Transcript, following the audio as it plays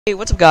Hey,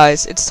 what's up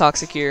guys, it's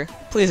Toxic here.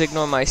 Please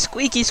ignore my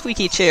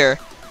squeaky chair.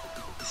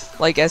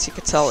 Like, as you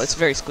can tell, it's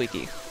very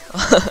squeaky.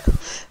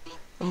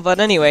 But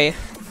anyway,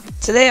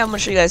 today I'm gonna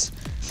show you guys,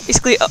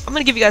 basically, I'm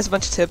gonna give you guys a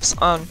bunch of tips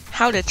on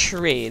how to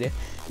trade.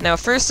 Now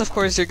first, of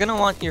course, you're gonna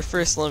want your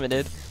first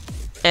limited,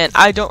 and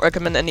I don't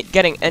recommend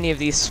getting any of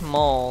these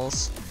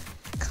smalls,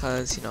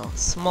 because, you know,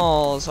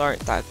 smalls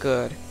aren't that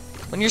good.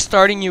 When you're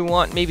starting, you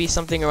want maybe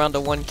something around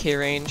the 1K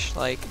range,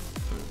 like,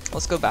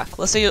 let's go back.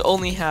 Let's say you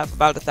only have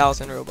about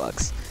 1,000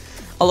 Robux.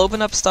 I'll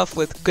open up stuff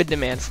with good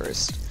demand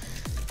first,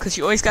 because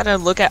you always gotta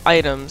look at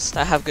items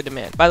that have good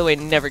demand. By the way,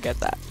 never get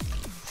that.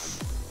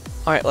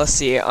 Alright, let's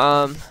see.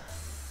 Yeah,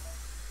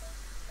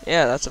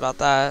 that's about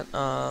that.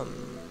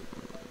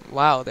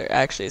 Wow, there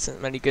actually isn't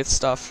many good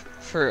stuff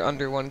for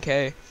under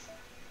 1K.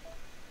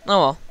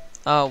 Oh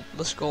well.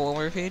 Let's go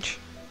over the page.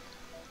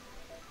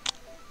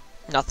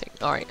 Nothing.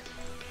 Alright.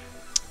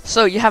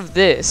 So you have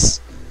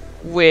this,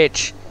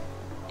 which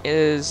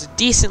is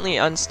decently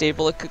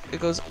unstable. It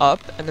goes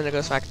up and then it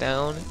goes back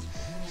down.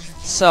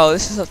 So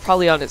this is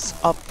probably on its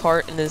up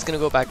part and then it's gonna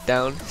go back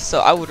down. So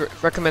I would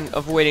recommend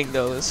avoiding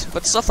those.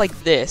 But stuff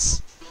like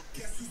this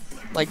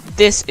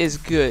is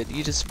good.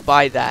 You just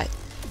buy that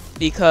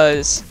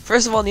because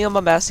first of all, Neon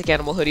Bombastic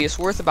Animal Hoodie is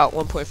worth about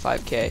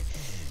 1.5k,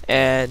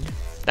 and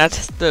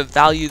that's the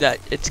value that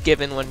it's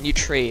given when you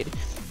trade.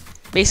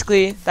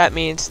 Basically, that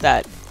means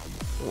that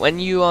when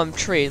you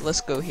trade,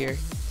 let's go here.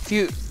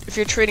 If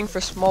you're trading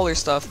for smaller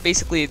stuff,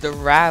 basically the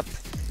wrap.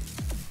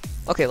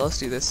 Okay, let's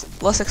do this.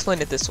 Let's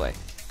explain it this way.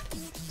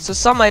 So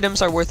some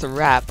items are worth a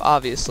wrap,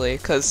 obviously,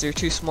 because they're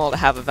too small to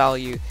have a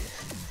value.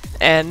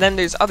 And then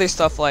there's other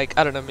stuff like,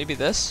 I don't know, maybe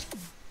this,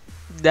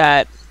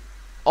 that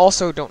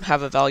also don't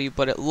have a value,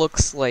 but it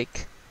looks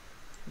like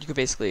you could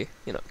basically,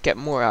 you know, get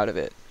more out of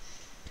it.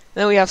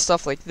 Then we have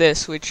stuff like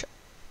this, which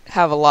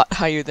have a lot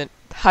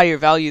higher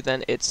value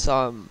than its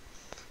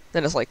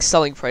like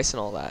selling price and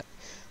all that.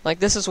 Like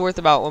this is worth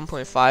about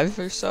 1.5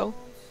 or so,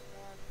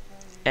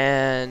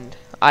 and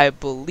I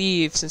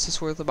believe since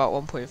it's worth about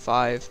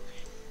 1.5,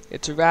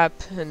 its wrap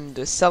and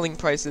the selling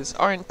prices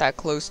aren't that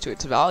close to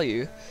its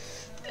value.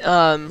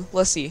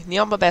 Let's see,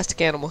 Neon Bombastic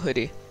Animal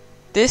Hoodie.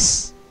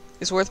 This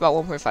is worth about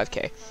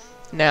 1.5k.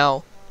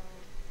 Now,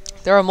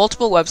 there are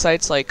multiple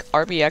websites like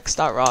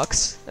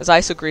rbx.rocks, as I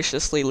so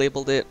graciously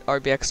labeled it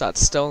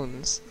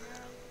rbx.stones.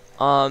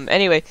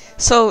 Anyway,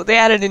 so they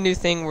added a new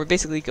thing where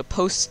basically you could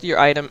post your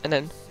item and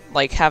then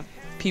like have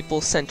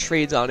people send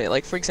trades on it.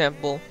 Like for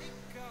example,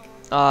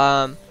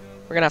 we're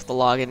gonna have to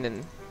log in,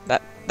 and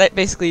that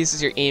basically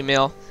uses your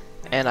email,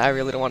 and I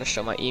really don't want to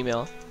show my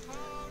email.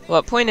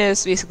 Well, point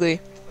is basically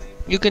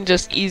you can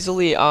just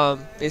easily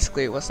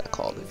basically, what's that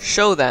called?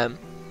 Show them,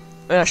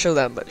 or not show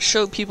them, but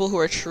show people who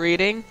are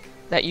trading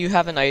that you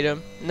have an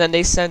item, and then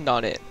they send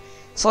on it.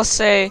 So let's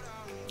say,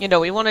 you know,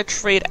 we want to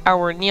trade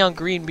our neon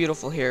green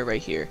beautiful hair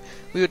right here.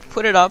 We would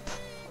put it up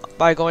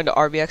by going to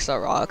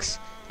rbx.rocks.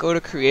 Go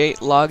to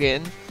create, log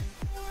in,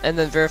 and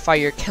then verify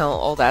your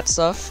account, all that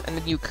stuff, and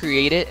then you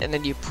create it, and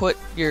then you put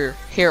your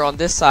hair on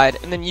this side,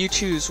 and then you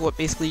choose what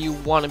basically you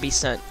want to be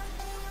sent.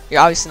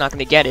 You're obviously not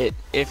going to get it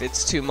if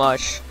it's too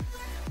much,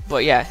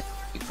 but yeah,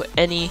 you put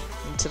any,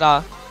 and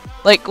ta-da.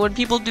 Like when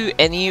people do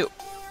any,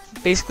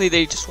 basically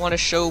they just want to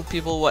show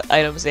people what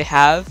items they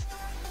have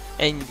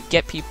and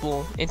get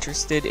people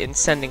interested in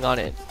sending on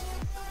it.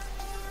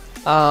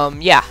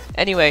 Yeah,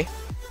 anyway,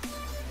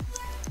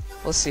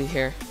 let's see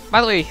here. By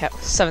the way, we have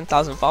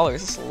 7,000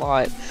 followers. That's a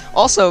lot.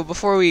 Also,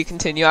 before we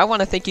continue, I want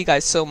to thank you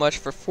guys so much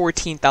for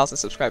 14,000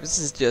 subscribers. This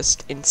is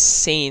just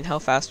insane how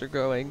fast we're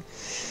growing.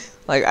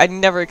 Like, I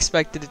never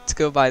expected it to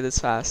go by this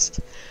fast.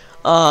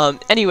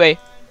 Anyway,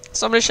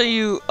 so I'm going to show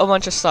you a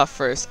bunch of stuff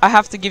first. I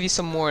have to give you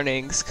some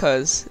warnings,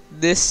 because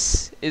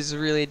this is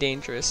really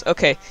dangerous.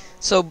 Okay,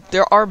 so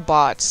there are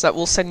bots that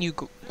will send you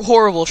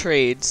horrible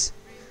trades,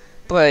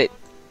 but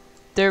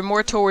they're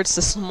more towards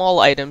the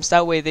small items.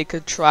 That way they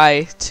could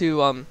try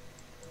to,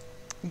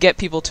 get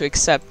people to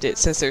accept it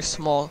since they're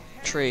small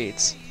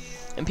trades,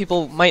 and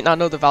people might not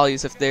know the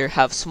values if they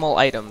have small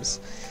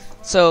items.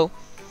 So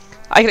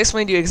I can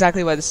explain to you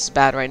exactly why this is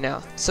bad right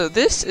now. So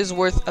this is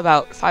worth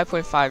about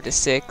 5.5 to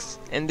 6,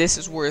 and this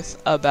is worth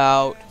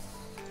about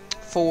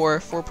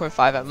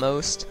 4.5 at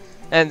most,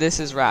 and this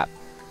is wrap.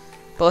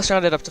 But let's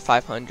round it up to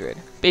 500.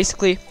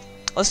 Basically,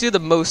 let's do the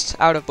most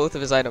out of both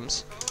of his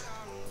items.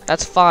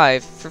 That's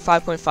 5 for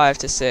 5.5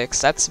 to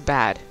 6. That's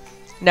bad.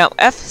 Now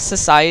F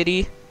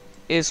Society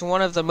is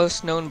one of the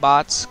most known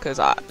bots, because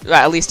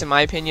at least in my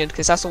opinion,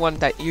 because that's the one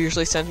that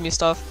usually sends me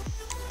stuff.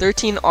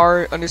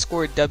 13R_W,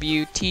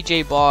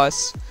 TJ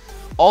Boss,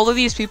 all of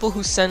these people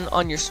who send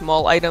on your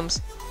small items,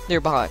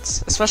 they're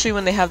bots, especially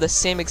when they have the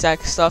same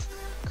exact stuff.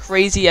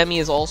 Crazy Emmy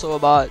is also a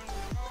bot,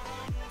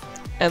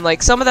 and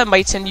like some of them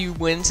might send you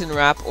wins and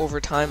wrap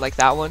over time, like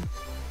that one,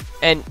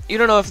 and you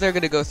don't know if they're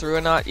gonna go through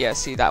or not. Yeah,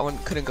 see, that one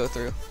couldn't go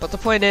through. But the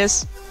point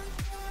is,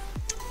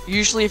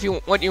 usually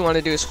what you want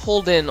to do is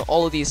hold in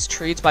all of these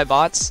trades by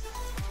bots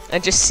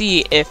and just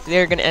see if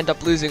they're going to end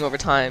up losing over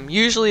time.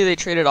 Usually they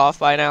trade it off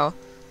by now,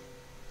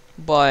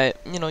 but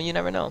you know, you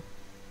never know.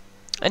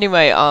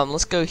 Anyway,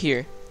 let's go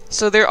here.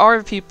 So there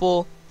are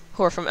people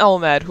who are from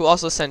Elmad who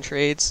also send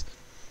trades.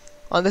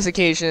 On this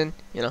occasion,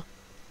 you know,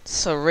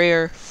 so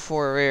rare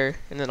for rare,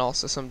 and then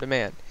also some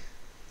demand.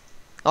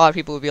 A lot of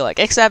people would be like,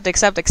 accept,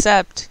 accept,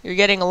 accept. You're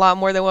getting a lot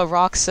more than what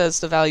ROBLOX says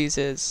the values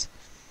is.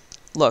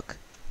 Look,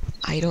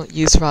 I don't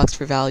use ROBLOX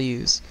for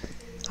values.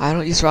 I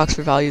don't use ROBLOX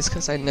for values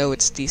because I know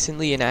it's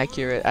decently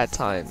inaccurate at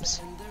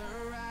times.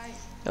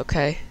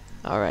 Okay?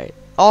 Alright.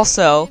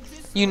 Also,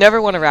 you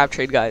never want to wrap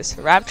trade, guys.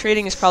 Wrap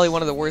trading is probably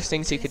one of the worst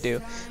things you could do.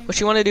 What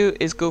you want to do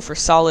is go for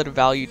solid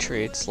value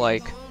trades,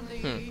 like,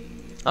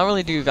 I don't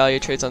really do value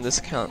trades on this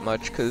account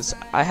much because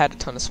I had a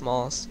ton of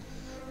smalls.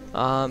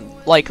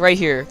 Like right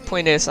here,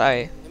 point is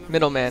I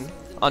middleman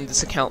on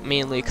this account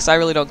mainly because I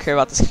really don't care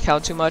about this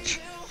account too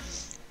much.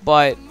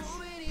 But,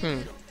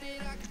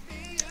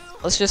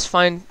 let's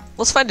find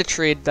a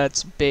trade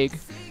that's big.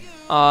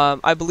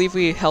 I believe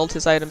we held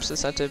his items and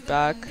sent it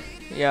back.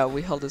 Yeah,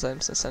 we held his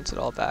items and sent it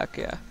all back,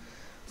 yeah.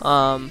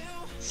 I'm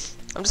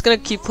just gonna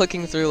keep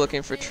clicking through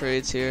looking for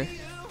trades here.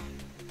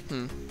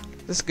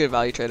 This is a good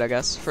value trade, I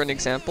guess, for an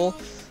example.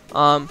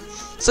 So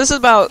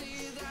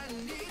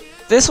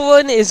this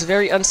one is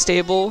very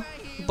unstable,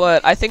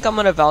 but I think I'm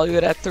gonna value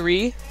it at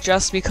 3,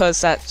 just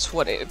because that's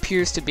what it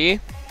appears to be.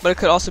 But it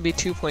could also be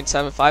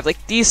 2.75.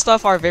 Like, these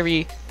stuff are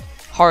very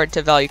hard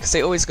to value, because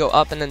they always go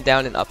up and then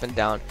down and up and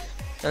down.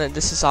 And then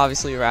this is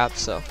obviously a wrap,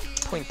 so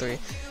 0.3.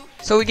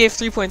 So we gave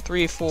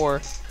 3.3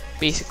 for,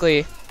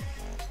 basically,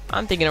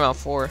 I'm thinking around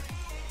 4.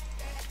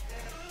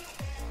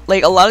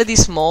 Like, a lot of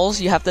these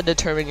smalls, you have to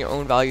determine your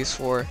own values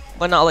for,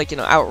 but not like, you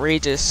know,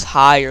 outrageous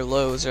high or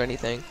lows or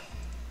anything.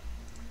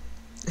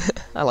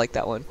 I like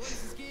that one.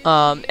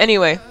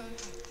 Anyway,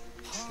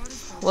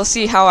 let's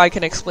see how I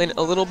can explain it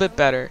a little bit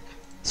better,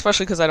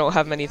 especially because I don't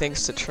have many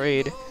things to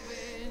trade,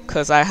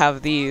 because I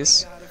have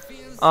these.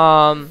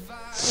 Let's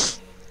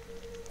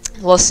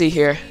see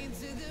here.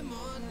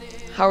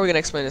 How are we gonna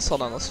explain this?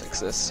 Hold on, let's fix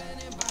this.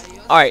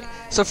 Alright,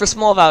 so for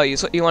small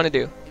values, what you want to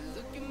do,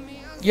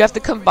 you have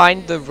to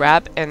combine the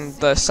wrap and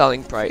the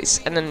selling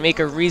price, and then make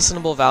a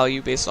reasonable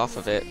value based off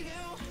of it.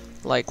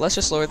 Like, let's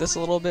just lower this a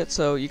little bit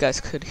so you guys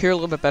could hear a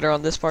little bit better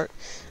on this part.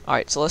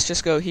 Alright, so let's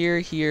just go here,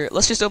 here.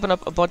 Let's just open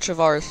up a bunch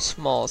of our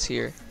smalls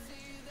here.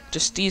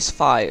 Just these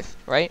 5,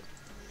 right?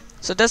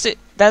 So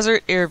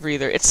Desert Air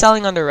Breather, it's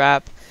selling under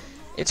wrap.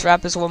 Its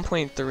wrap is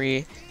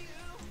 1.3.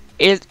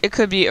 It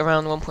could be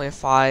around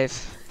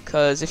 1.5,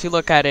 because if you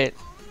look at it,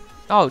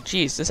 oh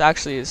geez, this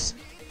actually is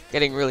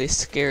getting really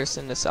scarce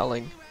in the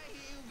selling.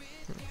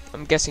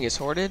 I'm guessing it's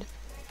hoarded.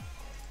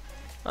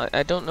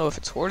 I don't know if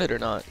it's hoarded or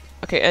not.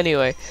 Okay,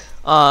 anyway,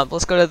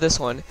 let's go to this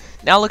one.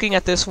 Now looking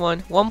at this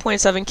one,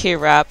 1.7k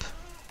wrap,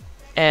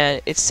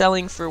 and it's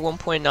selling for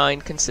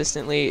 1.9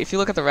 consistently. If you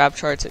look at the wrap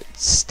charts,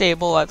 it's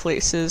stable at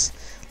places.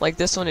 Like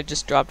this one, it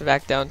just dropped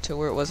back down to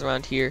where it was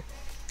around here.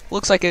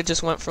 Looks like it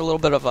just went for a little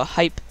bit of a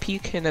hype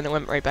peak, and then it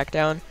went right back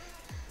down.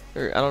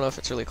 Or I don't know if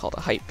it's really called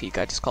a hype peak,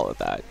 I just call it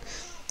that.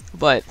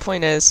 But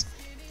point is,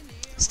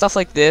 stuff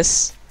like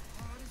this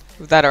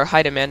that are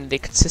high demand and they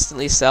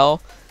consistently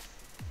sell,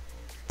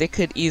 they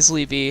could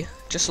easily be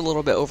just a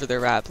little bit over their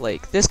wrap.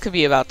 Like this could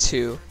be about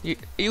 2.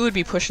 You would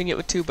be pushing it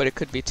with 2, but it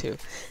could be 2.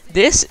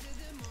 This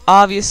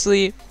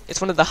obviously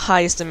it's one of the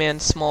highest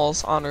demand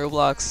smalls on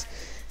ROBLOX,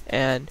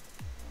 and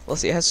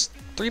let's see, it has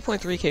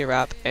 3.3k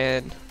wrap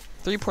and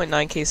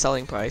 3.9k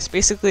selling price.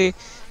 Basically,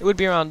 it would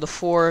be around the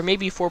 4,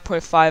 maybe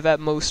 4.5 at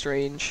most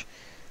range.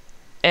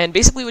 And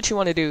basically what you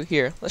want to do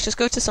here, let's just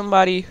go to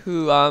somebody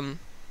who,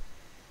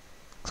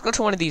 let's go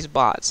to one of these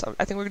bots.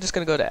 I think we're just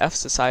going to go to F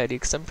Society,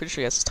 because I'm pretty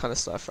sure he has a ton of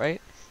stuff, right?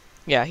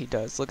 Yeah, he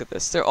does. Look at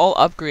this. They're all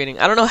upgrading.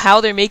 I don't know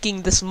how they're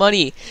making this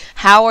money.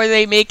 How are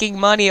they making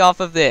money off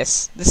of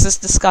this? This is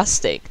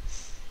disgusting.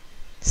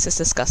 This is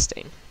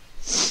disgusting.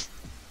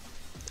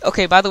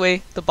 Okay, by the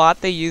way, the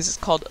bot they use is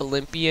called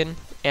Olympian,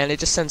 and it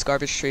just sends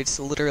garbage trades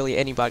to literally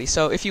anybody.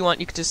 So if you want,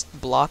 you could just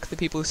block the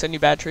people who send you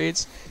bad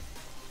trades.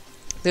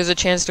 There's a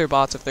chance they're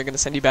bots if they're going to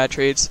send you bad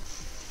trades.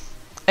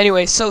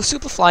 Anyway, so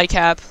Super Fly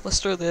Cap, let's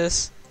throw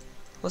this.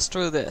 Let's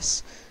throw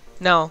this.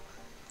 Now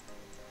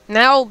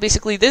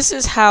basically this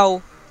is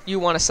how you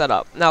want to set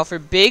up. Now for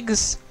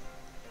bigs,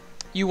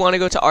 you want to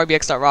go to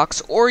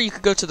rbx.rocks, or you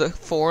could go to the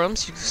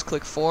forums. You just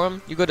click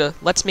forum, you go to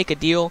Let's Make a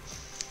Deal,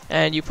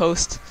 and you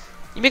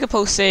make a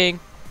post saying,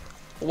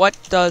 what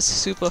does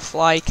Super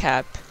Fly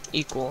Cap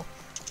equal?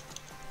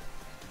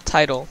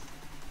 Title.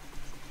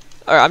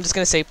 Or I'm just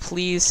gonna say,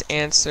 please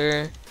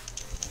answer,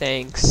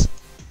 thanks.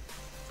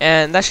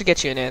 And that should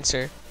get you an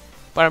answer.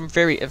 But I'm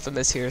very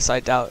infamous here, so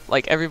I doubt,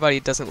 like, everybody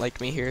doesn't like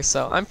me here,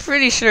 so I'm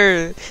pretty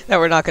sure that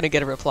we're not gonna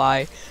get a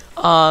reply.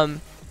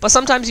 But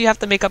sometimes you have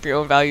to make up your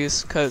own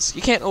values, because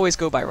you can't always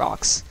go by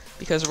ROBLOX,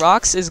 because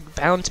ROBLOX is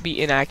bound to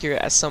be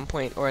inaccurate at some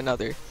point or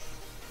another.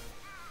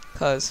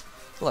 Because,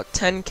 look,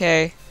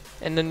 10k,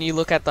 and then you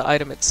look at the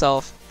item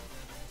itself,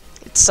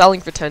 it's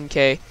selling for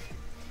 10k,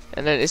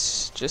 and then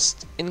it's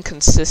just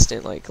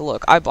inconsistent. Like,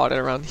 look, I bought it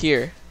around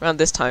here, around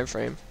this time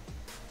frame.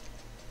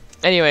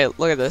 Anyway,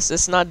 look at this.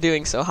 It's not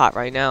doing so hot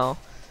right now,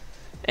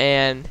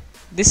 and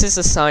this is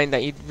a sign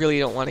that you really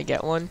don't want to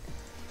get one.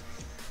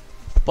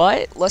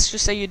 But let's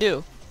just say you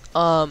do.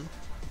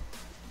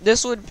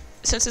 This would,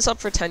 since it's up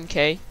for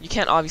 10k, you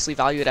can't obviously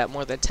value it at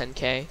more than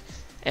 10k,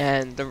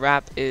 and the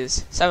wrap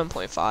is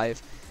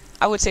 7.5.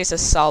 I would say it's a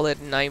solid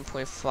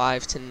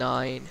 9.5 to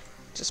 9,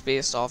 just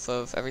based off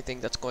of everything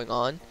that's going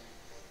on.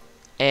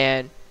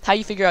 And how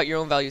you figure out your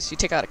own values, you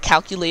take out a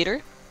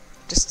calculator,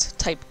 just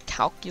type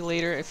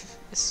calculator if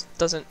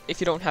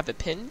you don't have it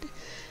pinned,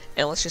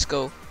 and let's just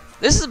go.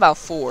 This is about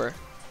 4.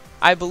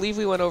 I believe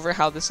we went over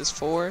how this is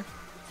 4.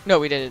 No,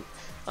 we didn't.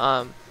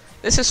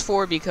 This is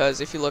 4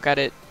 because if you look at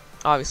it,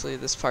 obviously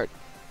this part,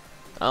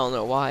 I don't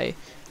know why,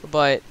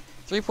 but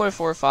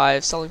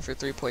 3.45 selling for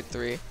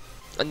 3.3,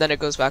 and then it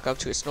goes back up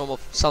to its normal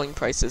selling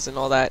prices and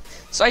all that.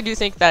 So I do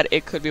think that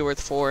it could be worth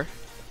 4,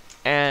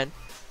 and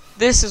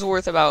this is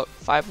worth about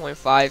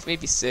 5.5,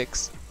 maybe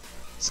 6.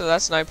 So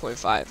that's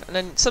 9.5, and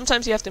then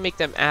sometimes you have to make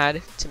them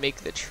add to make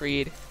the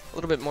trade a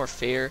little bit more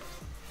fair.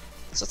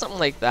 So something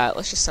like that.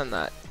 Let's just send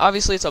that.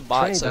 Obviously it's a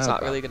bot, so it's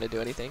not really going to do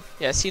anything.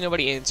 Yeah, see,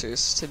 nobody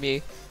answers to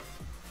me,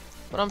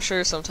 but I'm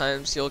sure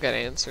sometimes you'll get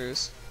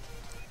answers.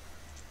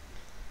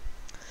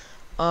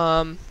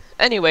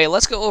 Anyway,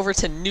 let's go over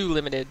to new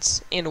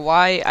limiteds and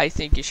why I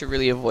think you should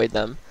really avoid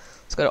them.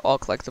 Let's go to all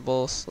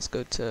collectibles. Let's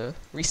go to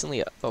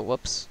recently. Oh,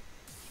 whoops.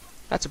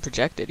 That's a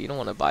projected. You don't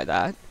want to buy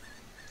that.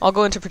 I'll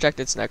go into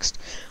projecteds next.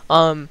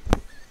 So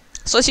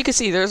as you can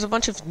see, there's a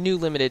bunch of new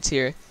limiteds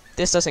here.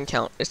 This doesn't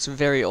count. It's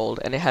very old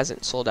and it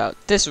hasn't sold out.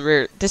 This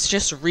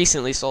just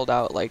recently sold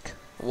out. Like,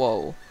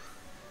 whoa.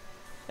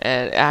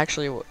 And it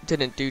actually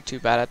didn't do too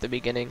bad at the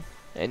beginning,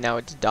 and now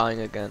it's dying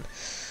again.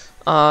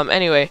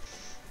 Anyway,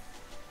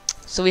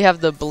 so we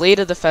have the Blade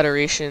of the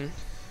Federation.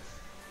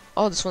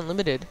 Oh, this one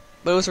limited,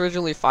 but it was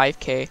originally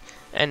 5k,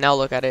 and now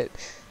look at it.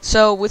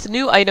 So with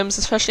new items,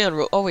 especially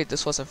on oh wait,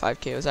 this wasn't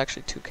 5k. It was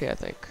actually 2k, I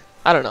think.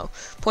 I don't know.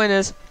 Point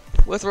is,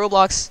 with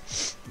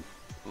Roblox,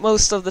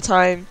 most of the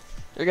time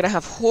you're gonna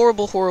have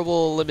horrible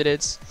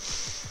limiteds.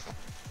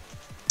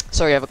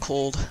 Sorry, I have a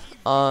cold.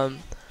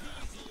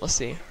 Let's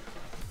see.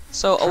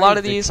 So a lot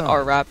of these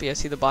are wrappy. I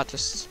see the bot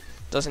just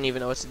doesn't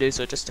even know what to do,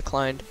 so it just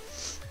declined.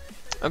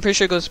 I'm pretty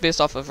sure it goes based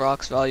off of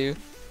Rock's value.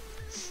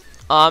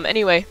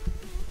 Anyway,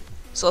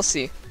 so let's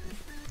see.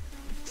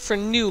 For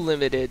new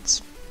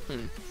limiteds,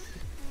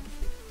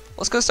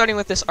 let's go starting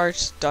with this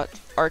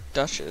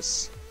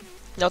Archduchess.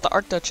 Now with the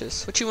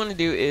Archduchess, what you want to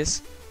do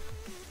is,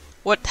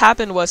 what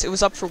happened was it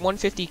was up for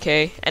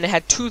 150k and it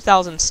had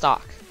 2,000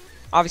 stock.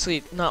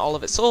 Obviously, not all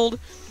of it sold,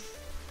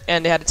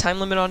 and they had a time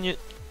limit on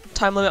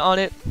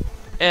it.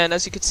 And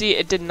as you can see,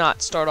 it did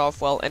not start off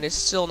well, and it's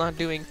still not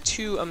doing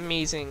too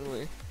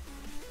amazingly.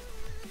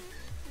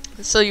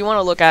 So you want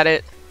to look at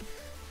it,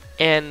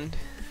 and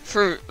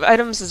for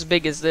items as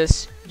big as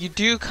this, you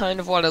do kind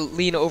of want to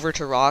lean over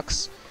to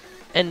rocks,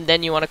 and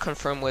then you want to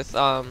confirm with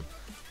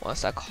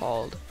what's that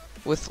called?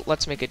 With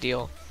Let's Make a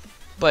Deal.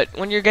 But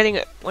when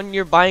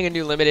you're buying a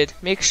new limited,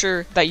 make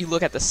sure that you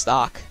look at the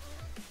stock,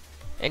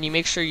 and you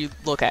make sure you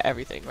look at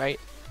everything, right?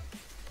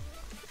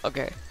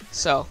 Okay,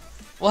 so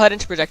we'll head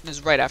into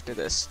projections right after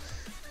this.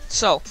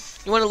 So,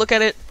 you want to look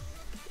at it.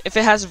 If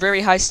it has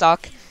very high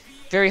stock,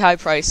 very high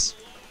price,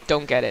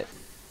 don't get it.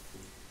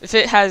 If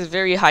it has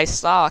very high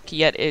stock,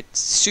 yet it's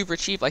super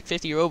cheap, like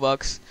 50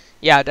 Robux,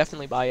 yeah,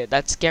 definitely buy it.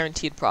 That's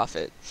guaranteed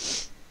profit.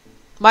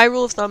 My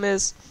rule of thumb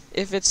is,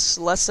 if it's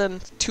less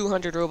than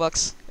 200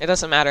 Robux, it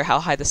doesn't matter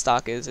how high the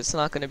stock is. It's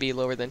not going to be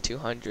lower than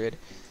 200.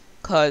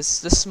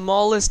 Because the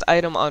smallest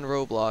item on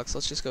Roblox,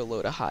 let's just go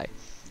low to high.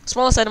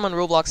 Smallest item on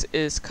Roblox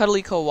is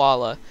Cuddly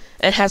Koala,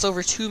 and has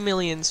over 2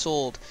 million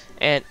sold,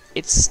 and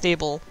it's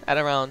stable at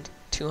around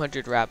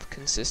 200 wrap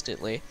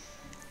consistently.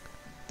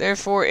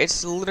 Therefore,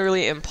 it's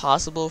literally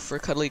impossible for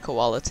Cuddly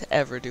Koala to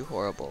ever do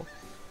horrible.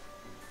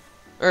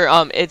 Or,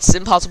 it's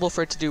impossible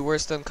for it to do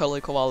worse than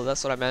Cuddly Koala,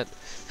 that's what I meant.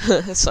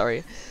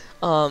 Sorry.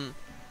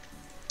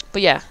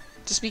 But yeah,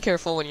 just be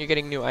careful when you're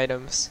getting new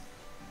items.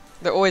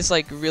 They're always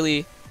like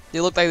really,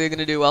 they look like they're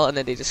gonna do well and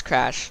then they just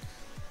crash.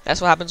 That's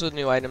what happens with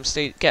new items.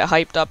 They get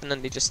hyped up and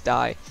then they just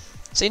die.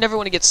 So you never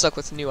want to get stuck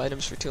with new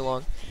items for too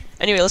long.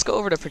 Anyway, let's go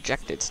over to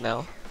projecteds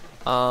now.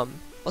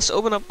 Let's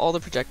open up all the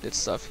projected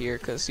stuff here,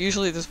 because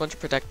usually there's a bunch of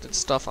projected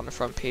stuff on the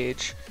front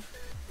page.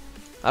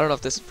 I don't know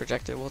if this is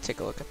projected. We'll take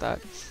a look at that.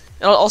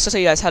 And I'll also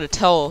tell you guys how to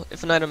tell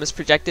if an item is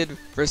projected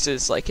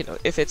versus, like, you know,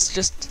 if it's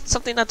just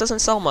something that doesn't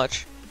sell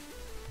much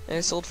and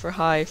it's sold for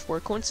high for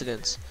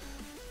coincidence.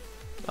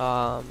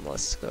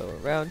 Let's go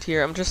around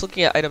here. I'm just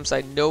looking at items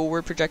I know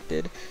were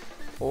projected,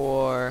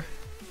 or,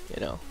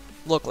 you know,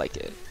 look like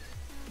it.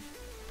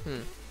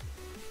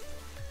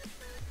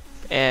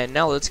 And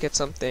now let's get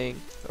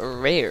something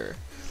rare.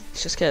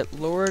 Let's just get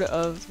Lord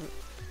of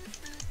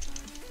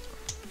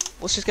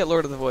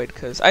the Void,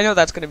 because I know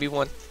that's going to be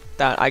one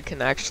that I can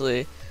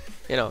actually,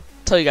 you know,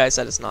 tell you guys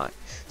that it's not.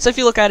 So if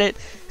you look at it,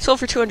 sold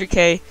for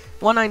 200k,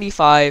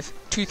 195,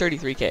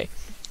 233k.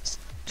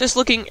 Just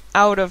looking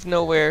out of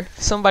nowhere,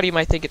 somebody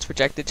might think it's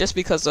projected just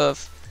because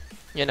of,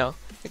 you know,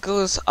 it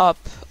goes up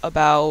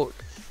about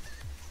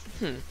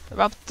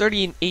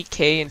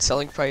 38k in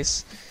selling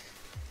price.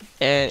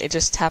 and it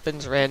just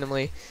happens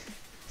randomly.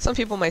 Some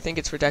people might think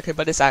it's projected,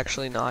 but it's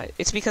actually not.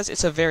 It's because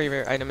it's a very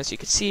rare item, as you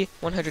can see,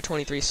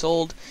 123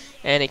 sold,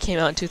 and it came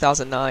out in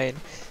 2009.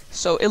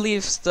 So it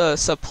leaves the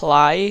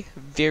supply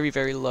very,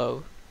 very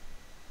low.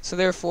 So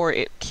therefore,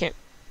 it can't.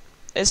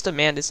 Its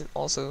demand isn't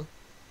also,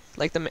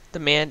 like the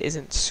demand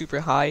isn't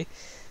super high,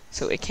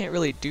 so it can't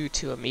really do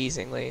too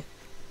amazingly.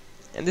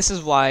 And this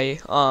is why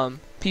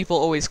people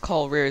always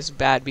call rares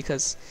bad,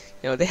 because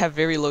they have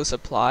very low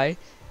supply,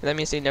 and that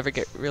means they never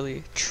get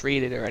really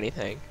traded or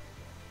anything.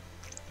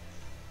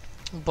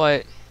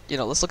 But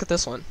let's look at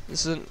this one.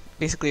 This is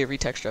basically a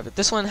retexture of it.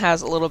 This one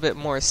has a little bit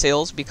more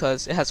sales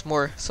because it has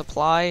more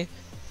supply,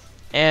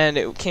 and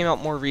it came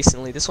out more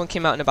recently. This one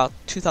came out in about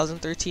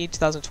 2013,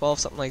 2012,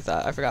 something like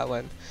that. I forgot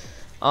when.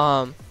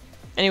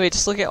 Anyway,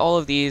 just look at all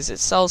of these. It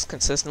sells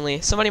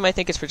consistently. Somebody might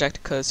think it's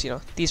projected because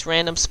these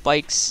random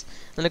spikes.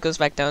 Then it goes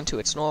back down to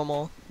its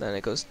normal. Then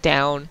it goes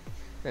down.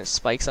 Then it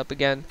spikes up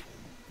again.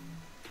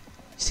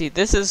 See,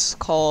 this is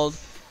called,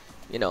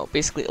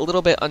 basically a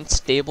little bit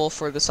unstable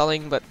for the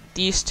selling, but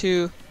these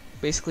two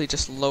basically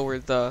just lower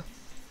the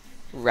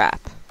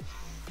wrap.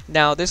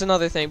 Now, there's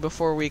another thing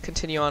before we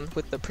continue on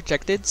with the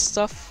projected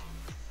stuff.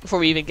 Before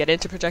we even get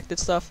into projected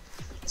stuff,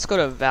 let's go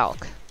to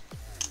Valk.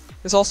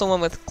 There's also one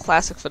with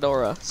classic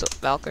Fedora, so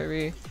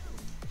Valkyrie.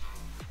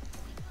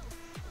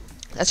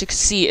 As you can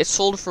see, it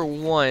sold for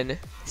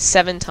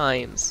 7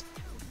 times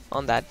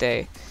on that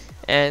day.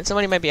 And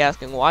somebody might be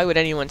asking, why would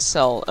anyone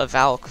sell a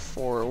Valk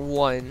for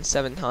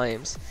 7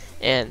 times?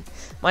 And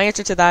my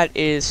answer to that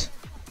is,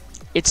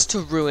 it's to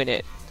ruin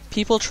it.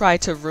 People try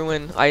to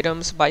ruin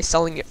items by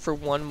selling it for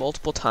 1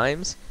 multiple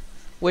times,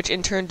 which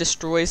in turn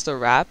destroys the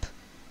wrap.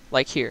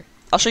 Like here,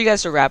 I'll show you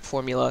guys the wrap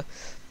formula.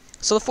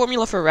 So the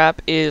formula for wrap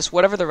is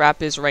whatever the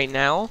wrap is right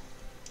now,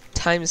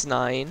 times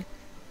 9,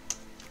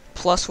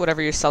 plus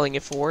whatever you're selling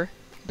it for,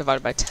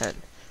 divided by 10.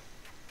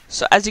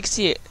 So as you can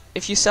see,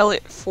 if you sell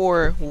it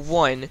for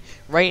 1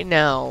 right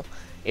now,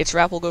 its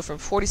wrap will go from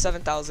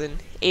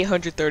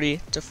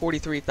 47,830 to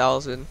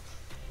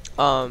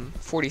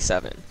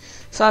 43,047.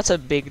 So that's a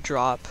big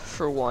drop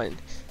for 1.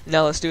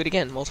 Now let's do it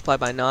again. Multiply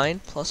by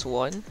 9 plus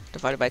 1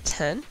 divided by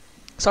 10.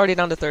 It's already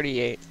down to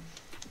 38.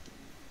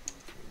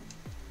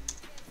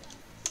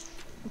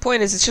 The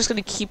point is, it's just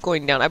going to keep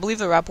going down. I believe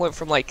the wrap went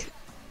from like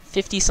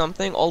 50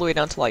 something all the way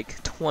down to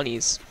like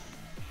 20s.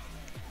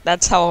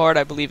 That's how hard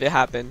I believe it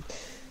happened.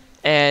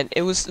 And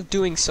it was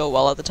doing so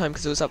well at the time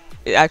because it was up.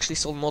 It actually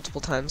sold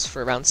multiple times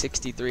for around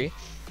 63.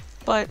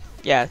 But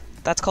yeah,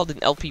 that's called an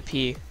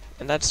LPP,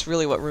 and that's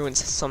really what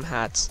ruins some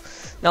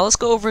hats. Now let's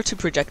go over to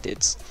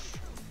projecteds.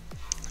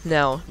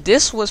 Now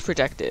this was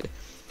projected,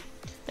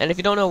 and if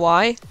you don't know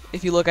why,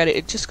 if you look at it,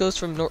 it just goes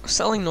from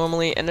selling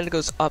normally, and then it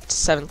goes up to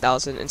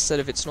 7,000 instead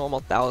of its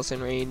normal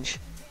 1,000 range.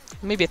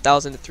 Maybe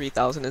 1,000 to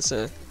 3,000 is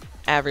the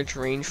average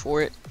range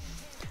for it,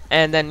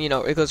 and then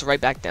it goes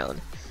right back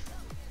down.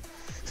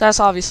 So that's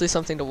obviously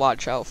something to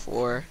watch out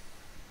for.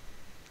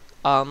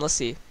 Let's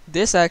see.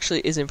 This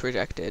actually isn't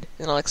projected,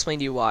 and I'll explain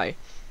to you why.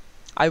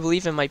 I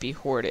believe it might be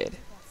hoarded.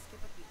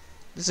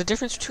 There's a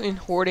difference between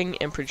hoarding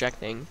and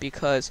projecting,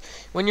 because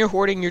when you're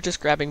hoarding, you're just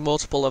grabbing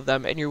multiple of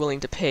them, and you're willing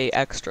to pay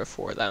extra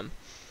for them.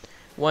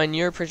 When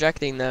you're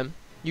projecting them,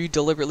 you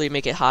deliberately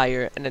make it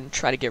higher, and then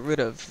try to get rid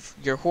of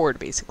your hoard,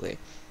 basically.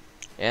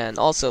 And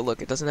also, look,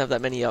 it doesn't have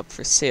that many up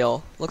for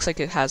sale. Looks like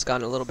it has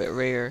gotten a little bit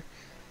rare.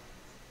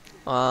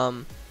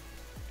 Or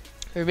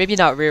maybe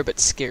not rare, but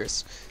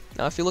scarce.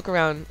 Now, if you look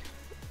around,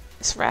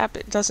 this wrap,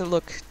 it doesn't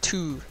look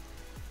too...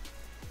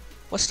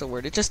 What's the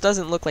word? It just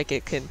doesn't look like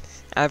it can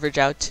average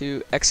out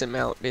to X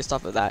amount based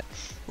off of that.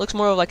 Looks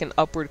more of like an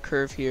upward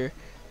curve here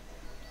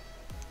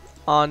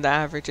on the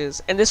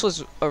averages. And this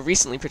was a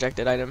recently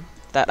projected item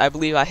that I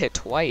believe I hit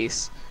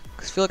twice.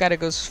 Because if you look at it,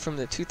 it goes from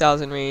the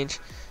 2,000 range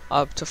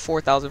up to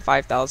 4,000,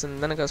 5,000,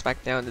 and then it goes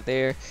back down to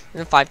there, and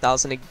then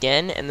 5,000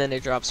 again, and then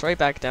it drops right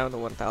back down to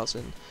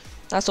 1,000.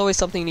 That's always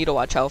something you need to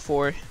watch out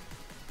for.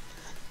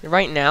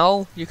 Right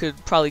now, you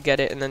could probably get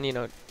it and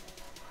then,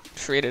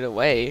 trade it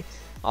away,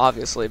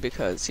 obviously,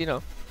 because,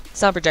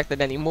 it's not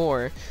projected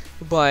anymore.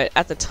 But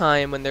at the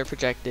time when they're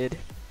projected,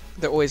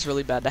 they're always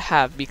really bad to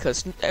have,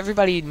 because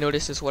everybody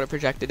notices what a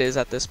projected is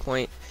at this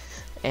point,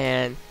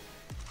 and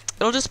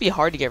it'll just be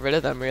hard to get rid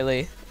of them,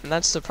 really. And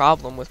that's the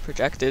problem with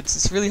projecteds.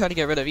 It's really hard to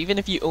get rid of, even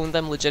if you own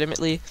them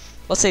legitimately.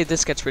 Let's say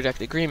this gets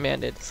projected, Green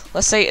Banded.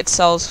 Let's say it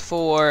sells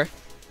for,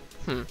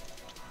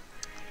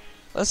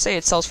 let's say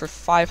it sells for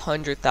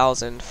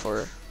 500,000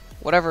 for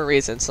whatever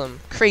reason. Some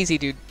crazy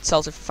dude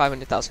sells it for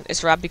 500,000.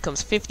 Its wrap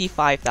becomes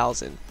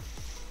 55,000,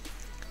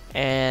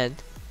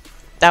 and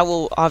that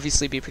will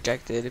obviously be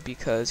projected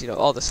because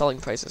all the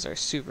selling prices are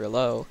super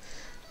low.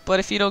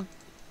 But if you don't,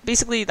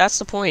 basically that's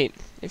the point.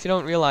 If you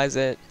don't realize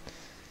it,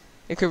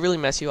 it could really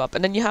mess you up.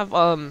 And then you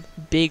have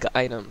big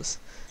items.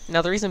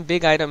 Now the reason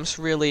big items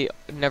really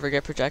never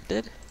get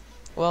projected,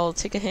 well,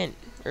 take a hint,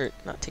 or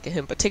not take a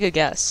hint, but take a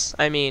guess.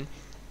 I mean,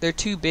 they're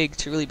too big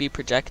to really be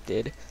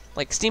projected.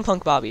 Like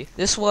Steampunk Bobby.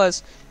 This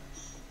was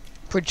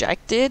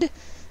projected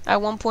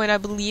at one point, I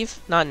believe.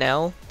 Not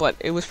now, but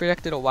it was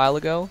projected a while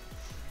ago.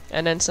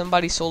 and then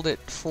somebody sold it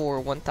for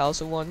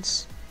 1,000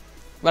 once.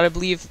 But I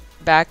believe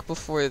back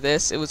before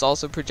this, it was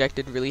also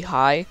projected really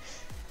high,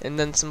 and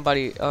then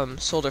somebody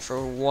sold it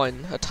for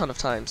 1 a ton of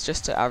times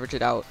just to average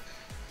it out.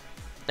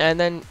 And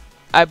then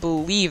I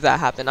believe that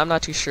happened. I'm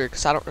not too sure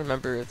because I don't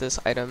remember this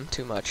item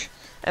too much.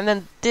 And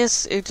then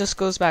this, it just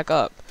goes back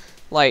up.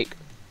 Like,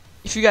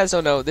 if you guys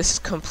don't know, this is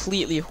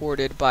completely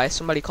hoarded by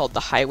somebody called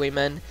the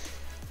Highwaymen,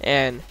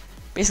 and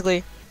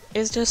basically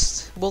it's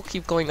just will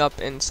keep going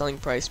up in selling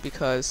price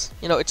because,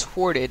 you know, it's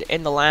hoarded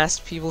and the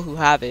last people who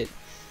have it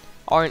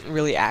aren't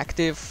really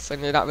active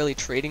and they're not really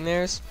trading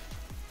theirs.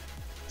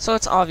 So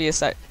it's obvious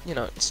that, you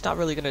know, it's not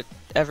really gonna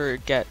ever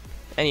get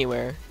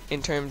anywhere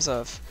in terms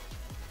of,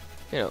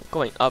 you know,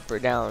 going up or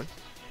down.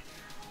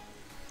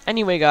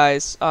 Anyway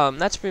guys,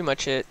 that's pretty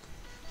much it.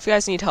 If you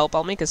guys need help,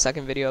 I'll make a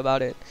second video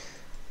about it.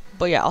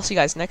 But yeah, I'll see you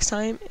guys next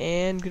time,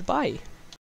 and goodbye.